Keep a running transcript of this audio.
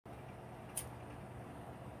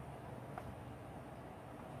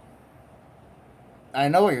I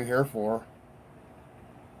know what you're here for.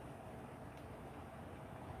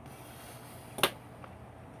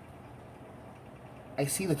 I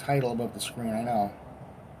see the title above the screen. I know.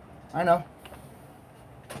 I know.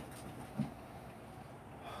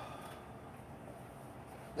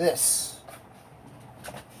 This.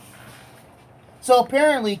 So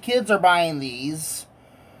apparently kids are buying these,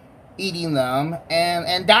 eating them,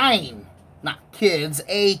 and dying. Not kids,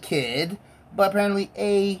 a kid, but apparently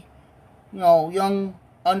a, young,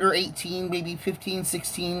 under 18, maybe 15,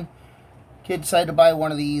 16 kid decided to buy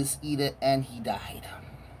one of these, eat it, and he died.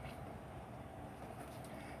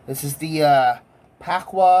 This is the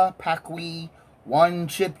PAQUI one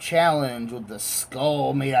chip challenge with the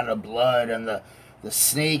skull made out of blood and the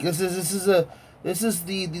snake. This is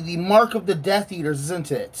the mark of the Death Eaters,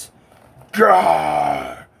 isn't it?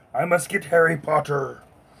 Gah! I must get Harry Potter.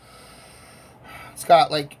 It's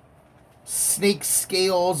got like snake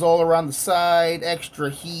scales all around the side, extra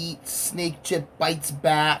heat, snake chip bites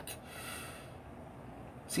back.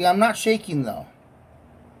 See, I'm not shaking though.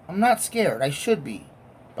 I'm not scared. I should be.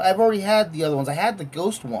 But I've already had the other ones. I had the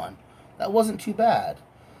ghost one. That wasn't too bad.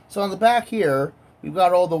 So on the back here, we've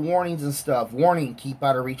got all the warnings and stuff. Warning, keep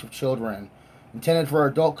out of reach of children. Intended for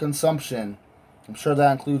adult consumption. I'm sure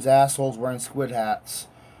that includes assholes wearing squid hats.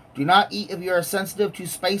 Do not eat if you are sensitive to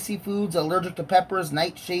spicy foods, allergic to peppers,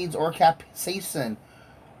 nightshades, or capsaicin,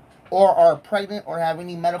 or are pregnant or have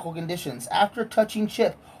any medical conditions. After touching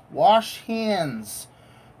chip, wash hands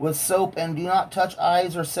with soap and do not touch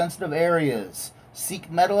eyes or sensitive areas.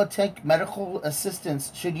 Seek medical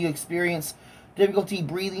assistance should you experience difficulty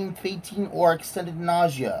breathing, fainting, or extended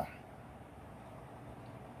nausea.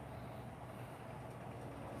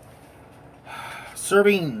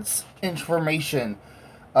 Servings information.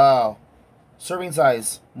 Serving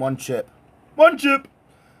size, 1 chip. 1 chip!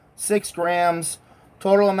 6 grams.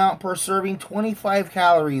 Total amount per serving, 25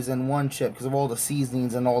 calories in 1 chip because of all the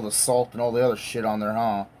seasonings and all the salt and all the other shit on there,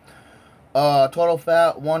 huh? Total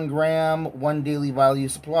fat, 1 gram, 1 daily value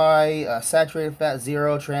supply. Saturated fat,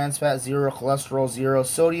 0. Trans fat, 0. Cholesterol, 0.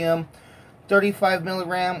 Sodium, 35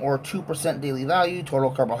 milligram or 2% daily value.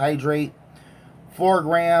 Total carbohydrate, 4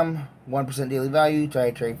 gram, 1% daily value.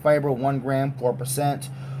 Dietary fiber, 1 gram, 4%.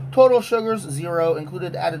 Total sugars, 0.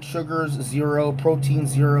 Included added sugars, 0. Protein,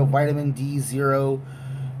 0. Vitamin D, 0.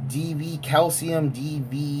 calcium,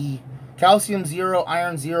 calcium, 0.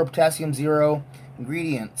 Iron, 0. Potassium, 0.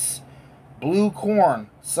 Ingredients: blue corn,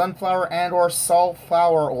 sunflower and or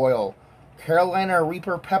safflower oil, Carolina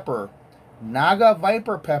Reaper pepper, Naga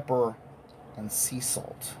Viper pepper, and sea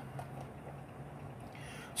salt.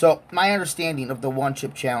 So my understanding of the 1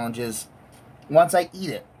 chip challenge is once I eat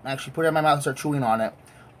it, actually put it in my mouth and start chewing on it,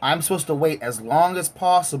 I'm supposed to wait as long as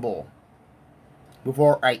possible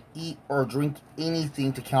before I eat or drink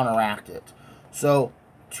anything to counteract it. So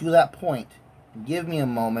to that point, give me a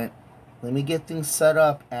moment. Let me get things set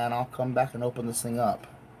up, and I'll come back and open this thing up.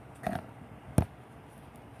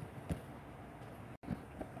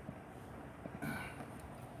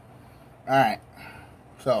 Alright,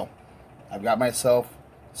 so I've got myself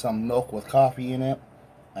some milk with coffee in it.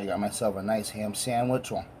 I got myself a nice ham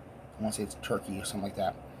sandwich. Well, I want to say it's turkey or something like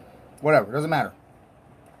that. Whatever, doesn't matter.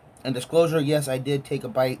 And disclosure, yes, I did take a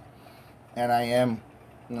bite, and I am,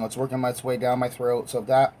 it's working its way down my throat. So if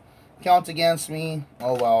that counts against me,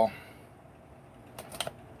 oh well.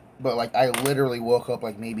 But, like, I literally woke up,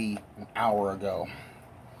 like, maybe an hour ago.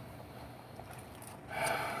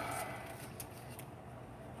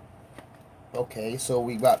 Okay, so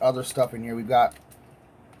we've got other stuff in here. We've got...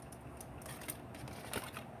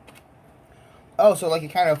 Oh, so, like, it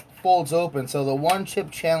kind of folds open. So, the 1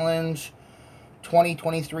 chip challenge,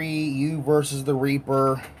 2023, you versus the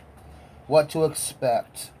Reaper. What to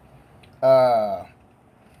expect.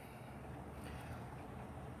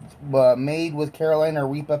 Made with Carolina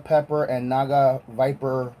Reaper pepper and Naga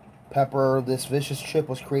Viper pepper, this vicious chip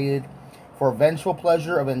was created for vengeful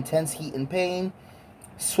pleasure of intense heat and pain,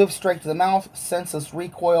 swift strike to the mouth, senseless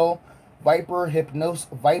recoil, viper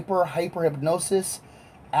hyperhypnosis,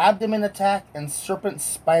 abdomen attack, and serpent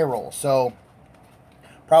spiral. So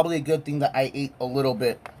probably a good thing that I ate a little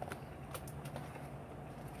bit.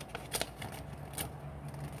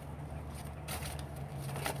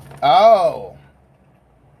 Oh.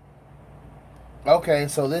 Okay,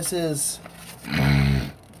 so this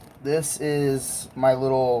is my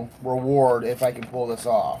little reward if I can pull this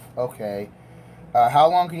off. Okay. How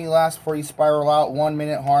long can you last before you spiral out? 1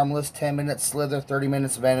 minute harmless, 10 minutes slither, 30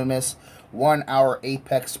 minutes venomous, 1 hour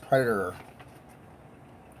apex predator.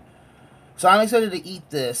 So I'm excited to eat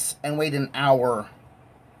this and wait an hour.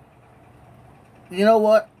 You know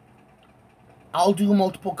what? I'll do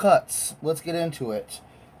multiple cuts. Let's get into it.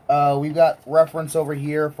 We've got reference over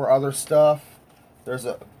here for other stuff. There's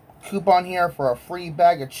a coupon here for a free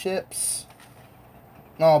bag of chips.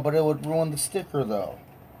 No, but it would ruin the sticker, though.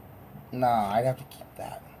 Nah, I'd have to keep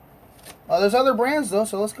that. There's other brands, though,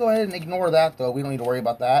 so let's go ahead and ignore that, though. We don't need to worry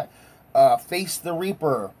about that. Face the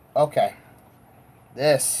Reaper. Okay.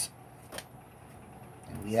 This.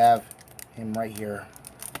 And we have him right here.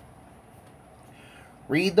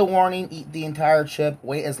 Read the warning, eat the entire chip,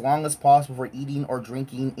 wait as long as possible for eating or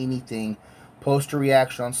drinking anything. Post your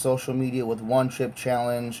reaction on social media with one chip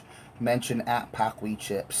challenge. Mention at PAQUI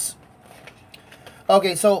chips.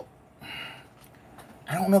 Okay, so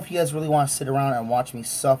I don't know if you guys really want to sit around and watch me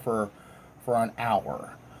suffer for an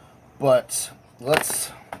hour, but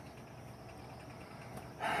let's...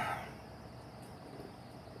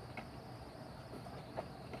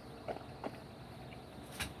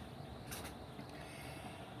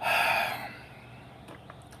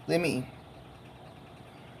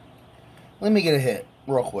 Let me get a hit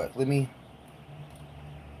real quick. Let me...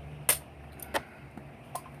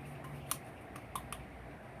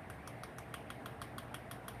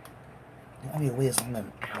 I mean, wait, it's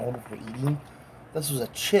an hour before eating. This was a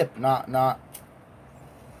chip, not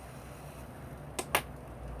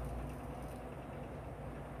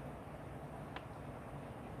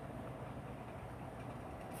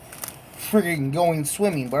friggin' going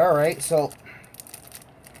swimming. But all right, so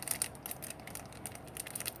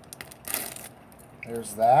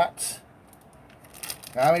there's that.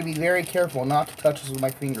 Now, I'm gonna be very careful not to touch this with my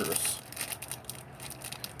fingers.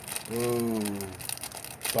 Ooh.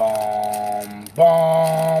 Bum,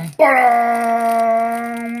 bum, ba-dum.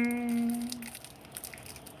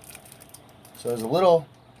 So there's a little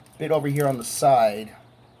bit over here on the side.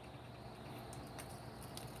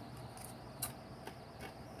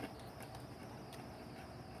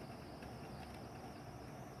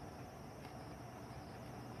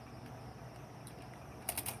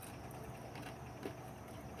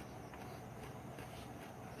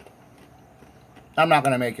 I'm not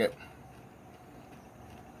gonna make it.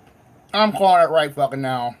 I'm calling it right fucking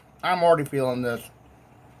now. I'm already feeling this.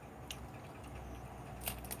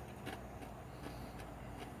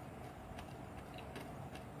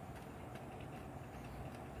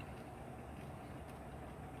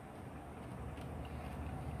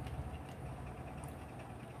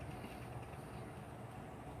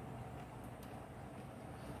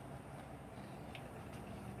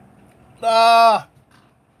 Ah!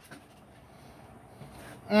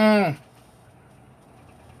 Mmm.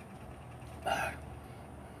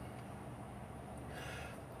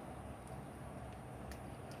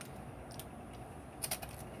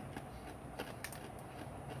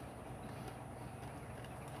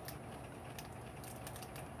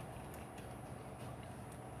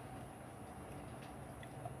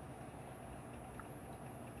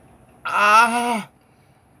 Ah!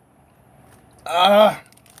 Ah!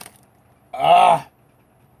 Ah!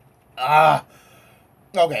 Ah!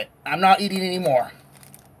 Okay, I'm not eating anymore.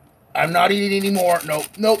 I'm not eating anymore. Nope,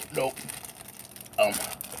 nope, nope.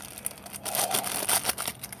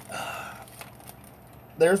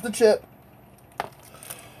 There's the chip.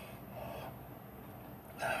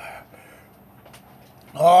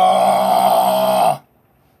 Ah!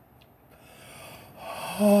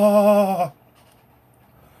 Ah!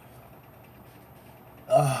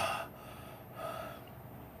 Ah!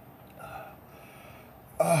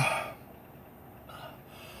 Ah!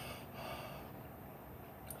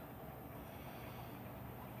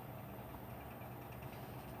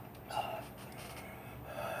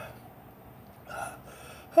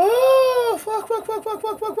 Oh, fuck, fuck, fuck, fuck,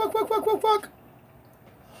 fuck, fuck, fuck, fuck, fuck, fuck, fuck.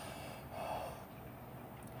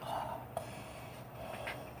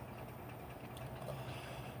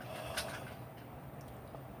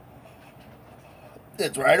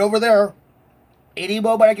 It's right over there. Any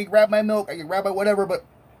moment I can grab my milk, I can grab my whatever, but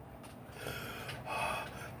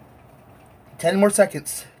 10 more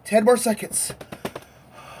seconds. 10 more seconds.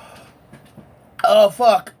 Oh,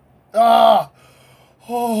 fuck. Ah.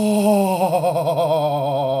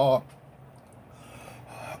 Oh.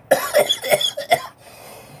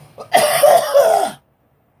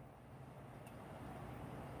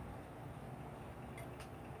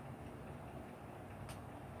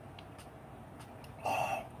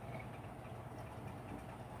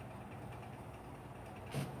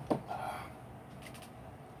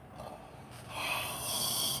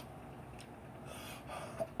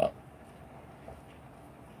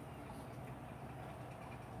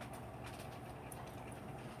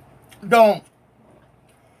 Don't.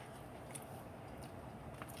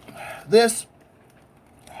 This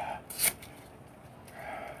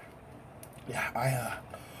Yeah,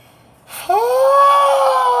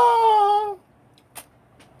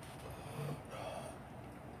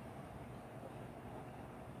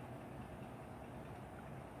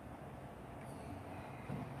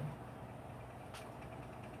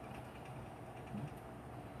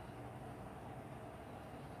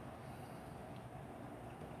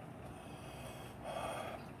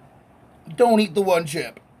 don't eat the one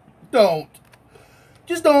chip. Don't.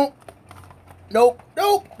 Just don't. Nope.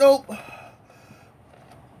 Nope. Nope.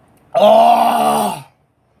 Oh.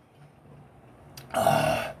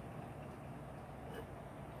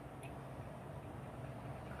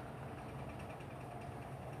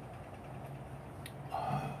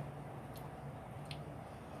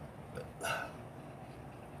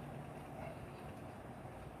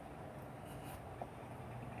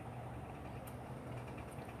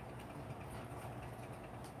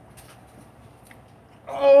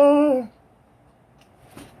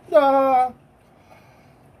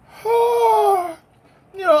 Oh.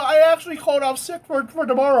 You know, I actually called off sick for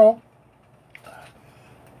tomorrow.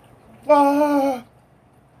 I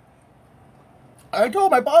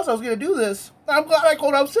told my boss I was going to do this. I'm glad I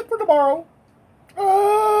called off sick for tomorrow.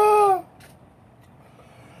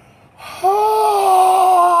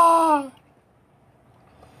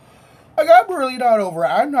 Like, I'm really not over it.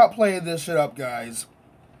 I'm not playing this shit up, guys.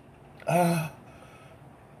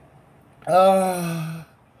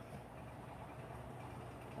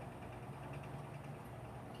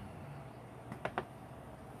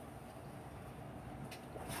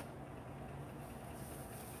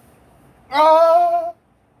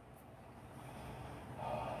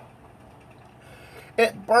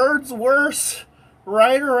 It burns worse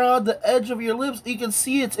right around the edge of your lips. You can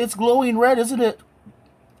see it's glowing red, isn't it?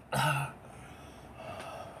 And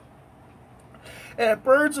it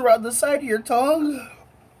burns around the side of your tongue.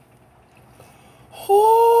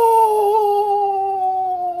 Oh.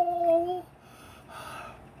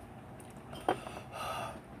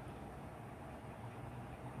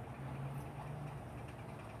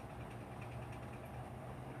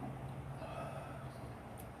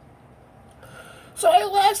 So I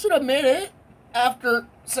lasted a minute after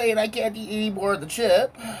saying I can't eat any more of the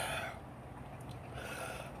chip.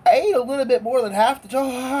 I ate a little bit more than half the chip.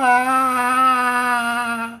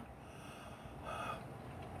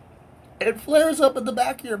 It flares up in the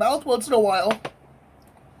back of your mouth once in a while.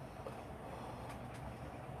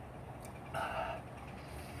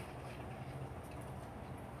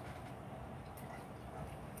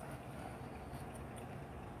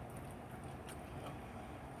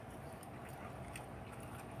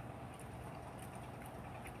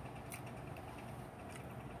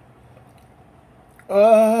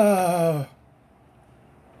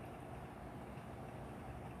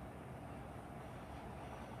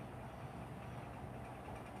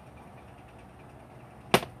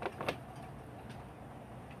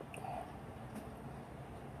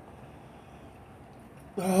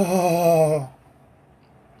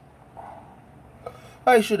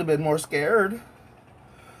 I should have been more scared.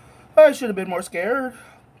 I should have been more scared.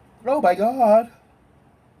 Oh my God.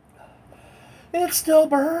 It still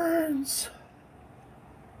burns.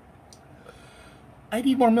 I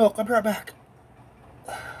need more milk. I'll be right back.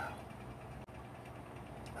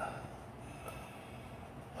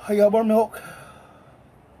 I got more milk.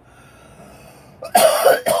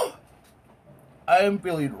 I am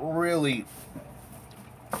feeling really...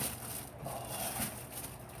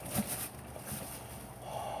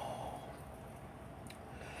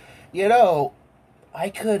 You know, I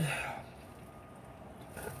can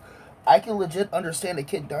legit understand a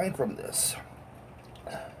kid dying from this.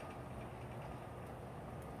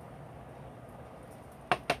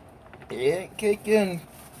 It didn't kick in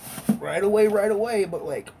right away, but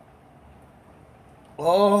like,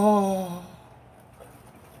 oh.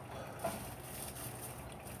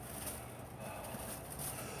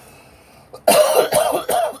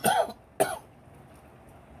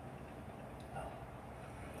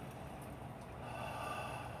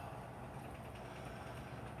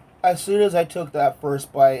 As soon as I took that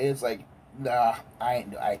first bite, it's like, nah,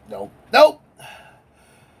 nope.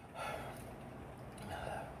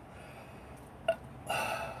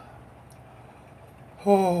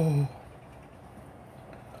 Oh.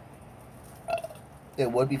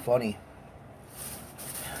 It would be funny.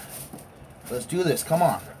 Let's do this, come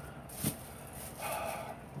on.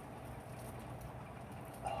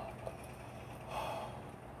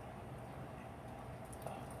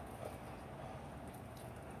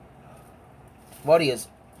 Funny is,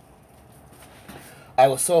 I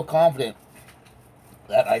was so confident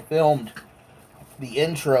that I filmed the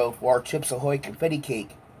intro for our Chips Ahoy confetti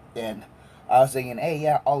cake, and I was thinking, hey,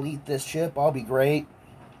 yeah, I'll eat this chip. I'll be great.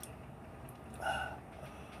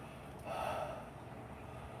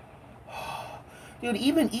 Dude,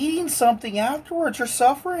 even eating something afterwards, you're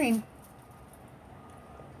suffering.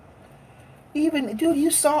 Even, dude,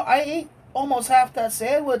 you saw, I ate almost half that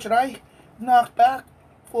sandwich and I knocked back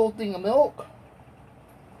full thing of milk.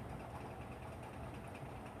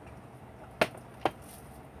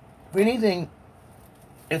 If anything,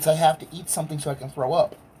 it's I have to eat something so I can throw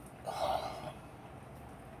up.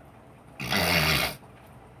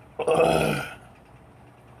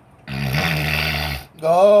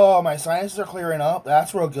 Oh, my sinuses are clearing up.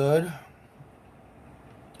 That's real good.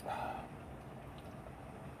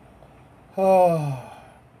 Oh.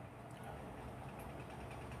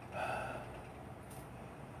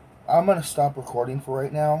 I'm going to stop recording for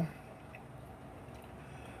right now.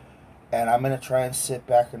 And I'm going to try and sit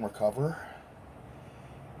back and recover.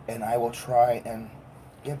 And I will try and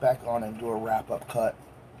get back on and do a wrap-up cut.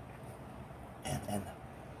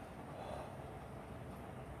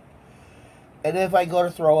 And if I go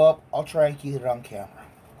to throw up, I'll try and keep it on camera.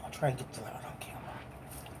 I'll try and get to that on camera.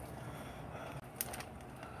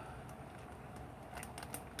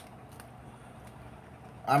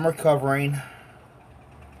 I'm recovering.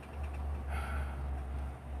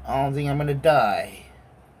 I don't think I'm going to die.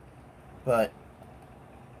 But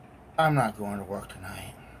I'm not going to work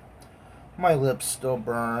tonight. My lips still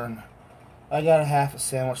burn. I got a half a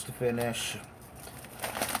sandwich to finish.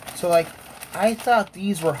 So, like, I thought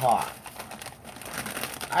these were hot.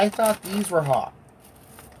 I thought these were hot.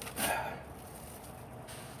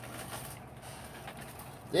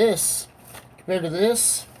 This, compared to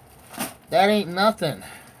this, that ain't nothing.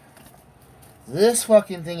 This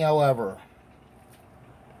fucking thing, however,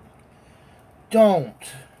 don't.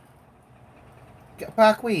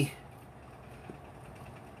 PAQUI.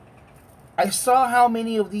 I saw how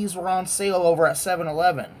many of these were on sale over at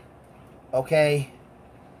 7-Eleven. Okay?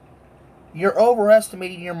 You're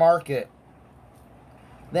overestimating your market.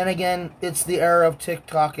 Then again, it's the era of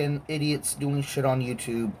TikTok and idiots doing shit on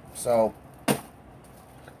YouTube. So,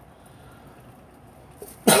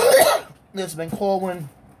 this has been Colwen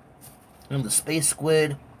and the Space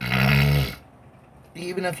Squid.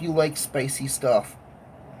 Even if you like spicy stuff,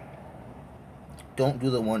 don't do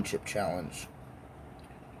the one chip challenge.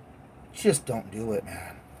 Just don't do it,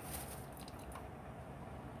 man.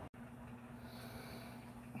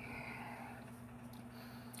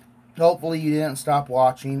 Hopefully you didn't stop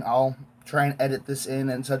watching. I'll try and edit this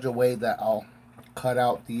in such a way that I'll cut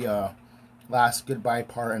out the last goodbye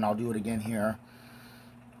part, and I'll do it again here.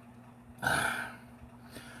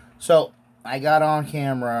 So, I got on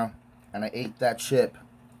camera, and I ate that chip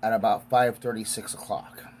at about 5:30, 6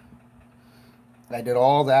 o'clock. I did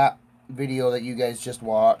all that video that you guys just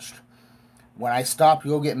watched. When I stopped to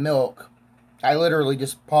go get milk, I literally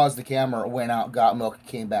just paused the camera, went out, got milk,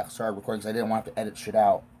 came back, started recording because I didn't want to edit shit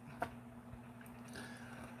out.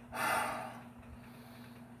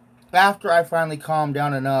 After I finally calmed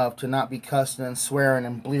down enough to not be cussing and swearing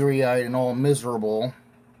and bleary-eyed and all miserable,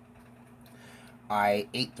 I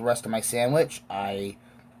ate the rest of my sandwich. I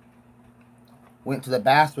went to the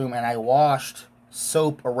bathroom and I washed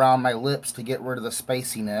soap around my lips to get rid of the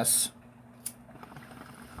spiciness.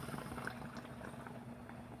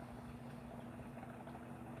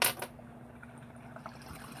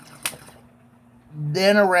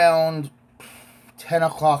 Then around 10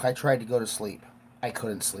 o'clock I tried to go to sleep. I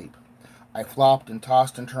couldn't sleep. I flopped and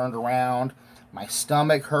tossed and turned around. My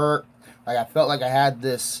stomach hurt. Like I felt like I had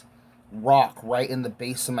this rock right in the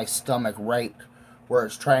base of my stomach, right where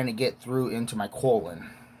it's trying to get through into my colon.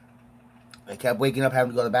 I kept waking up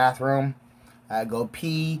having to go to the bathroom. I had to go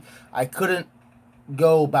pee. I couldn't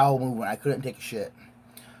go bowel movement. I couldn't take a shit.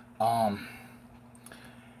 I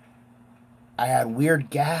had weird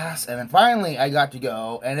gas, and then finally I got to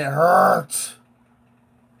go, and it hurt.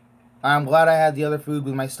 I'm glad I had the other food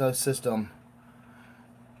with my system.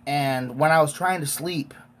 And when I was trying to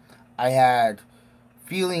sleep, I had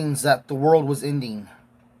feelings that the world was ending.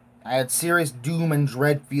 I had serious doom and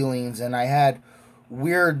dread feelings, and I had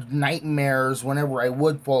weird nightmares whenever I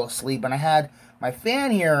would fall asleep. And I had my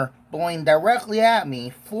fan here blowing directly at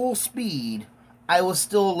me, full speed. I was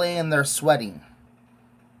still laying there sweating.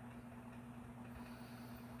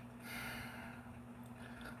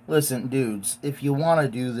 Listen, dudes, if you want to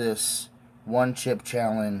do this one chip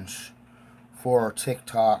challenge for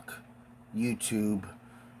TikTok, YouTube,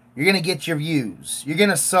 you're going to get your views. You're going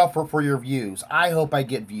to suffer for your views. I hope I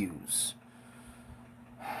get views.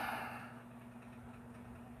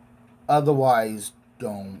 Otherwise,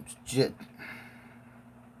 don't.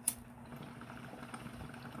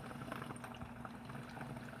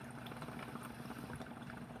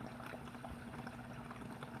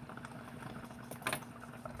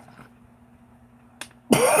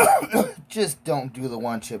 just don't do the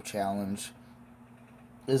one chip challenge.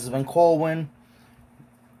 This has been Colwen.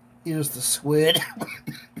 Here's the squid.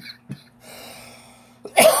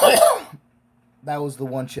 That was the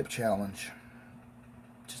one chip challenge.